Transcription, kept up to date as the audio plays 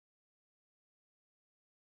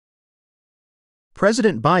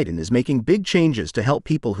President Biden is making big changes to help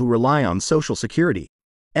people who rely on Social Security,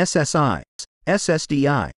 SSI,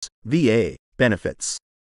 SSDI, VA benefits.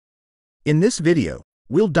 In this video,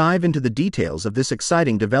 we'll dive into the details of this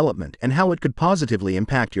exciting development and how it could positively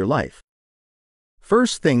impact your life.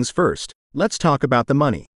 First things first, let's talk about the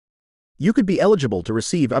money. You could be eligible to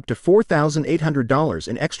receive up to $4,800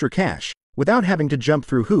 in extra cash without having to jump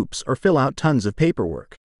through hoops or fill out tons of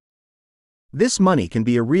paperwork. This money can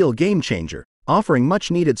be a real game changer, offering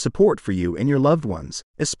much-needed support for you and your loved ones,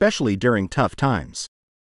 especially during tough times.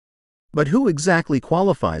 But who exactly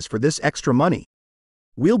qualifies for this extra money?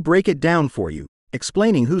 We'll break it down for you,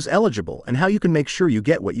 explaining who's eligible and how you can make sure you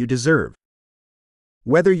get what you deserve.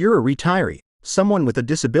 Whether you're a retiree, someone with a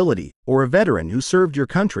disability, or a veteran who served your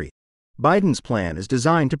country, Biden's plan is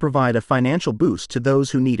designed to provide a financial boost to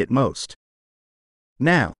those who need it most.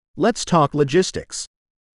 Now, let's talk logistics.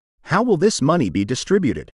 How will this money be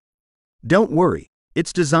distributed? Don't worry,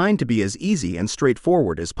 it's designed to be as easy and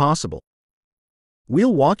straightforward as possible.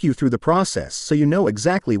 We'll walk you through the process so you know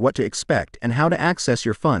exactly what to expect and how to access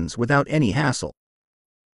your funds without any hassle.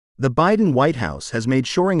 The Biden White House has made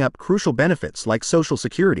shoring up crucial benefits like Social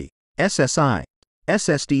Security, SSI,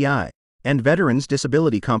 SSDI, and Veterans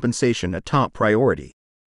Disability Compensation a top priority.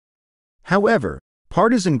 However,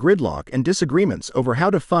 partisan gridlock and disagreements over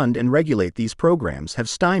how to fund and regulate these programs have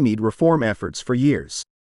stymied reform efforts for years.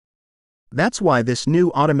 That's why this new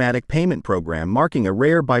automatic payment program, marking a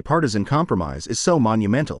rare bipartisan compromise, is so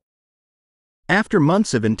monumental. After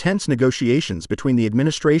months of intense negotiations between the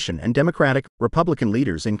administration and Democratic, Republican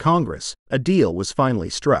leaders in Congress, a deal was finally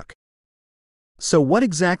struck. So what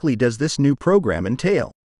exactly does this new program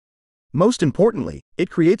entail? Most importantly, it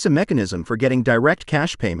creates a mechanism for getting direct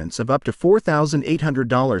cash payments of up to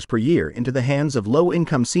 $4,800 per year into the hands of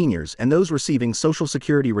low-income seniors and those receiving Social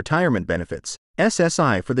Security retirement benefits,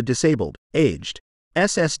 SSI for the disabled, aged,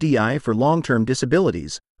 SSDI for long-term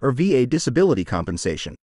disabilities, or VA disability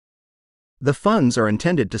compensation. The funds are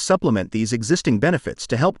intended to supplement these existing benefits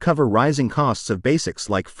to help cover rising costs of basics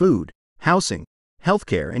like food, housing,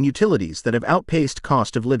 healthcare, and utilities that have outpaced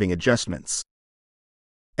cost of living adjustments.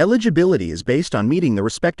 Eligibility is based on meeting the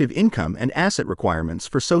respective income and asset requirements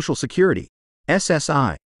for Social Security,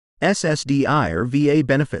 SSI, SSDI, or VA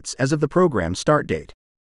benefits as of the program start date.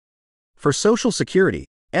 For Social Security,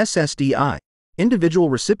 SSDI, individual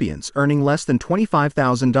recipients earning less than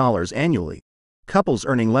 $25,000 annually, couples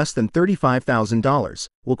earning less than $35,000,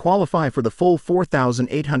 will qualify for the full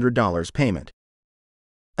 $4,800 payment.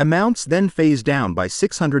 Amounts then phase down by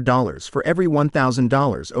 $600 for every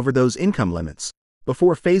 $1,000 over those income limits,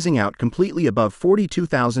 before phasing out completely above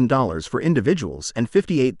 $42,000 for individuals and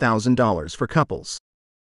 $58,000 for couples.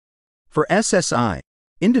 For SSI,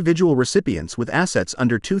 individual recipients with assets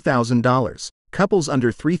under $2,000, couples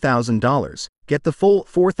under $3,000, get the full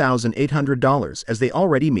 $4,800 as they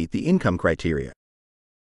already meet the income criteria.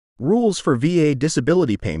 Rules for VA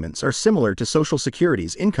disability payments are similar to Social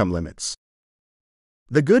Security's income limits.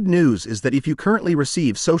 The good news is that if you currently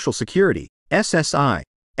receive Social Security, SSI,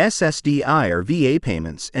 SSDI, or VA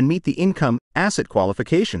payments and meet the income, asset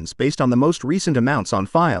qualifications based on the most recent amounts on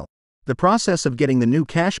file, the process of getting the new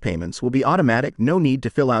cash payments will be automatic, no need to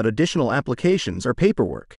fill out additional applications or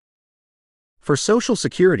paperwork. For Social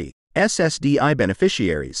Security, SSDI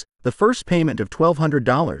beneficiaries, the first payment of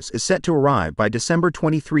 $1,200 is set to arrive by December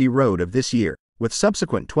 23 of this year, with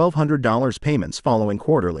subsequent $1,200 payments following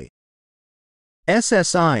quarterly.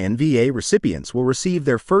 SSI and VA recipients will receive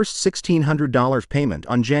their first $1,600 payment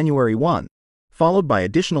on January 1, followed by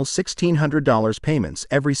additional $1,600 payments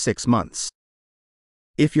every 6 months.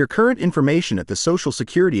 If your current information at the Social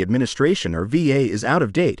Security Administration or VA is out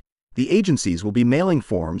of date, the agencies will be mailing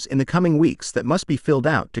forms in the coming weeks that must be filled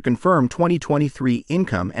out to confirm 2023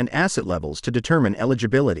 income and asset levels to determine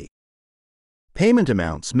eligibility. Payment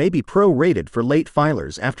amounts may be pro-rated for late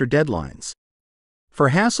filers after deadlines. For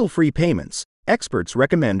hassle-free payments, experts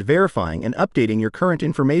recommend verifying and updating your current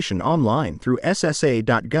information online through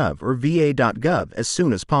ssa.gov or va.gov as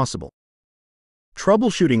soon as possible.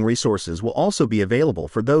 Troubleshooting resources will also be available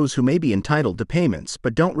for those who may be entitled to payments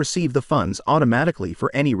but don't receive the funds automatically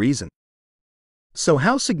for any reason. So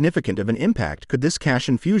how significant of an impact could this cash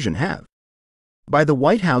infusion have? By the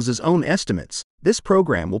White House's own estimates, this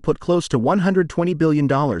program will put close to $120 billion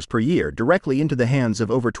per year directly into the hands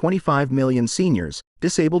of over 25 million seniors,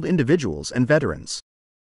 disabled individuals, and veterans.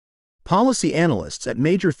 Policy analysts at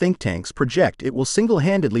major think tanks project it will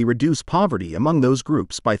single-handedly reduce poverty among those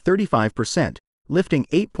groups by 35%, lifting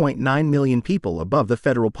 8.9 million people above the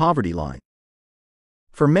federal poverty line.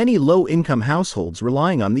 For many low-income households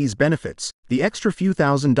relying on these benefits, the extra few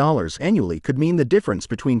 $1,000s annually could mean the difference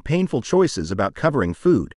between painful choices about covering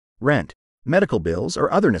food, rent, medical bills,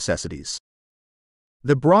 or other necessities.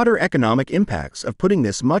 The broader economic impacts of putting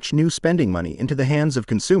this much new spending money into the hands of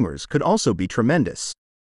consumers could also be tremendous.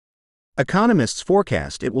 Economists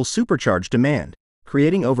forecast it will supercharge demand,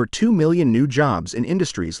 creating over 2 million new jobs in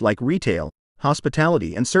industries like retail,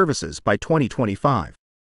 hospitality, and services by 2025.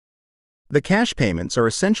 The cash payments are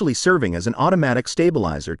essentially serving as an automatic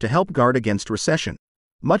stabilizer to help guard against recession,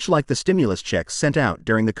 much like the stimulus checks sent out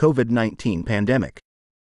during the COVID-19 pandemic.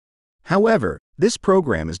 However, this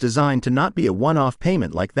program is designed to not be a one-off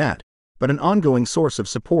payment like that, but an ongoing source of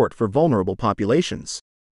support for vulnerable populations.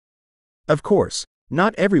 Of course,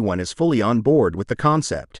 not everyone is fully on board with the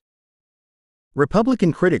concept.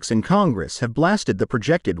 Republican critics in Congress have blasted the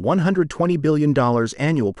projected $120 billion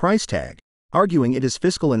annual price tag, arguing it is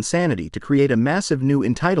fiscal insanity to create a massive new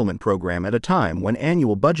entitlement program at a time when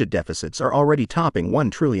annual budget deficits are already topping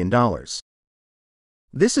 $1 trillion.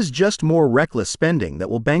 This is just more reckless spending that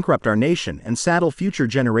will bankrupt our nation and saddle future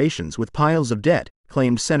generations with piles of debt,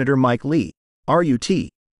 claimed Senator Mike Lee, RUT.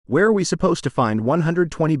 Where are we supposed to find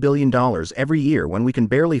 $120 billion every year when we can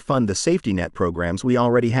barely fund the safety net programs we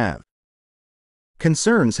already have?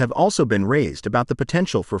 Concerns have also been raised about the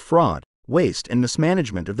potential for fraud, waste, and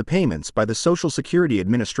mismanagement of the payments by the Social Security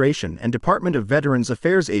Administration and Department of Veterans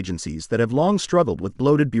Affairs agencies that have long struggled with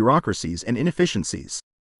bloated bureaucracies and inefficiencies.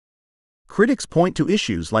 Critics point to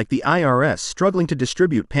issues like the IRS struggling to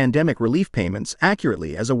distribute pandemic relief payments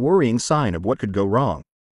accurately as a worrying sign of what could go wrong.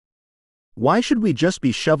 Why should we just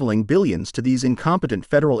be shoveling billions to these incompetent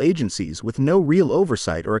federal agencies with no real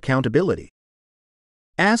oversight or accountability?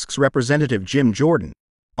 Asks Representative Jim Jordan,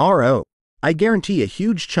 RO. I guarantee a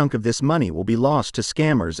huge chunk of this money will be lost to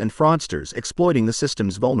scammers and fraudsters exploiting the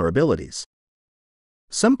system's vulnerabilities.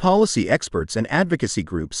 Some policy experts and advocacy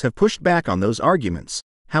groups have pushed back on those arguments,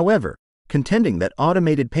 however, contending that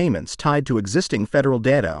automated payments tied to existing federal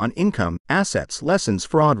data on income, assets lessens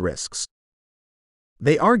fraud risks.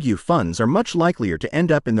 They argue funds are much likelier to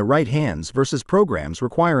end up in the right hands versus programs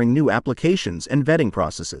requiring new applications and vetting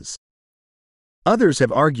processes. Others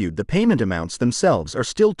have argued the payment amounts themselves are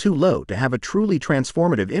still too low to have a truly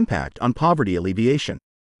transformative impact on poverty alleviation.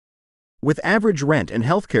 With average rent and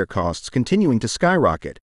healthcare costs continuing to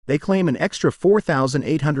skyrocket, they claim an extra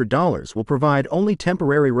 $4,800 will provide only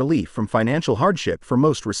temporary relief from financial hardship for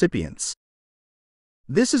most recipients.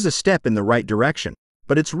 This is a step in the right direction,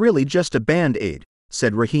 but it's really just a band-aid,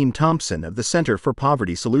 said Raheem Thompson of the Center for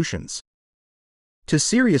Poverty Solutions. To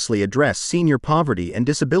seriously address senior poverty and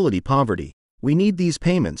disability poverty, we need these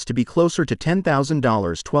payments to be closer to $10,000,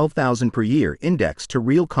 $12,000 per year indexed to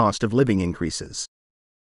real cost of living increases.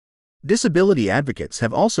 Disability advocates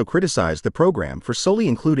have also criticized the program for solely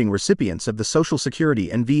including recipients of the Social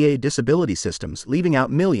Security and VA disability systems, leaving out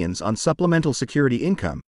millions on Supplemental Security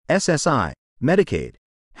Income, SSI, Medicaid,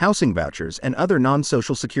 housing vouchers, and other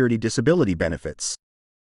non-Social Security disability benefits.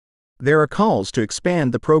 There are calls to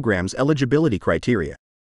expand the program's eligibility criteria.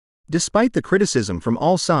 Despite the criticism from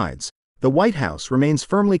all sides, the White House remains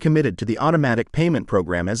firmly committed to the automatic payment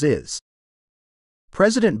program as is.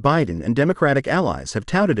 President Biden and Democratic allies have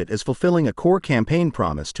touted it as fulfilling a core campaign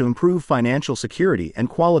promise to improve financial security and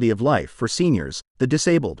quality of life for seniors, the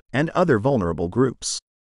disabled, and other vulnerable groups.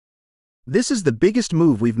 This is the biggest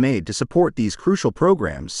move we've made to support these crucial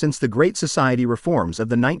programs since the Great Society reforms of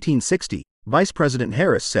the 1960s, Vice President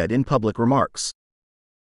Harris said in public remarks.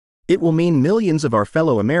 It will mean millions of our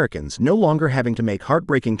fellow Americans no longer having to make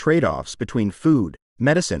heartbreaking trade-offs between food,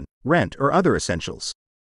 medicine, rent, or other essentials.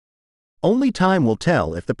 Only time will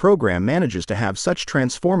tell if the program manages to have such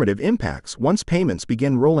transformative impacts once payments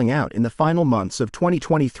begin rolling out in the final months of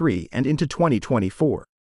 2023 and into 2024.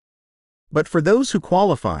 But for those who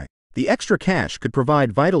qualify, the extra cash could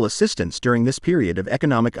provide vital assistance during this period of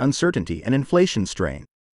economic uncertainty and inflation strain.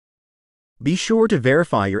 Be sure to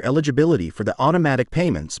verify your eligibility for the automatic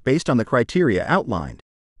payments based on the criteria outlined,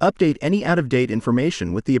 update any out-of-date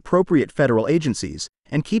information with the appropriate federal agencies,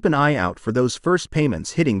 and keep an eye out for those first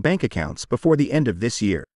payments hitting bank accounts before the end of this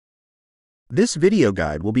year. This video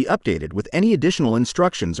guide will be updated with any additional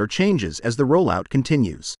instructions or changes as the rollout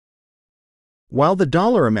continues. While the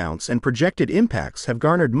dollar amounts and projected impacts have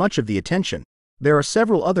garnered much of the attention, there are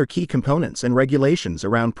several other key components and regulations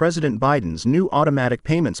around President Biden's new automatic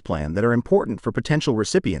payments plan that are important for potential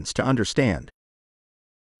recipients to understand.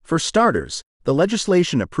 For starters, the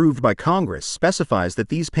legislation approved by Congress specifies that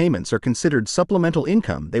these payments are considered supplemental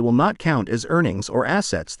income. They will not count as earnings or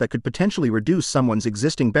assets that could potentially reduce someone's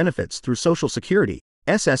existing benefits through Social Security,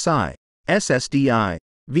 SSI, SSDI,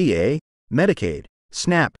 VA, Medicaid,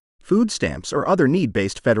 SNAP, food stamps, or other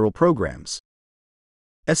need-based federal programs.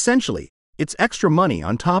 Essentially, it's extra money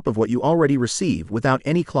on top of what you already receive without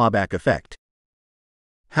any clawback effect.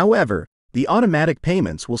 However, the automatic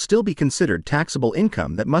payments will still be considered taxable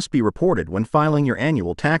income that must be reported when filing your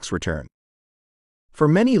annual tax return. For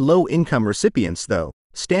many low-income recipients, though,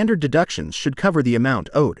 standard deductions should cover the amount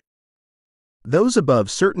owed. Those above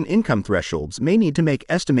certain income thresholds may need to make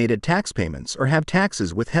estimated tax payments or have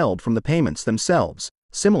taxes withheld from the payments themselves,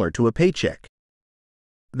 similar to a paycheck.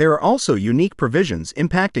 There are also unique provisions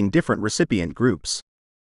impacting different recipient groups.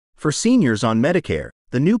 For seniors on Medicare,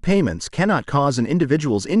 the new payments cannot cause an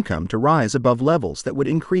individual's income to rise above levels that would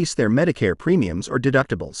increase their Medicare premiums or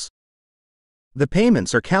deductibles. The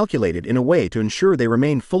payments are calculated in a way to ensure they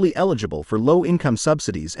remain fully eligible for low-income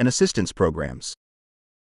subsidies and assistance programs.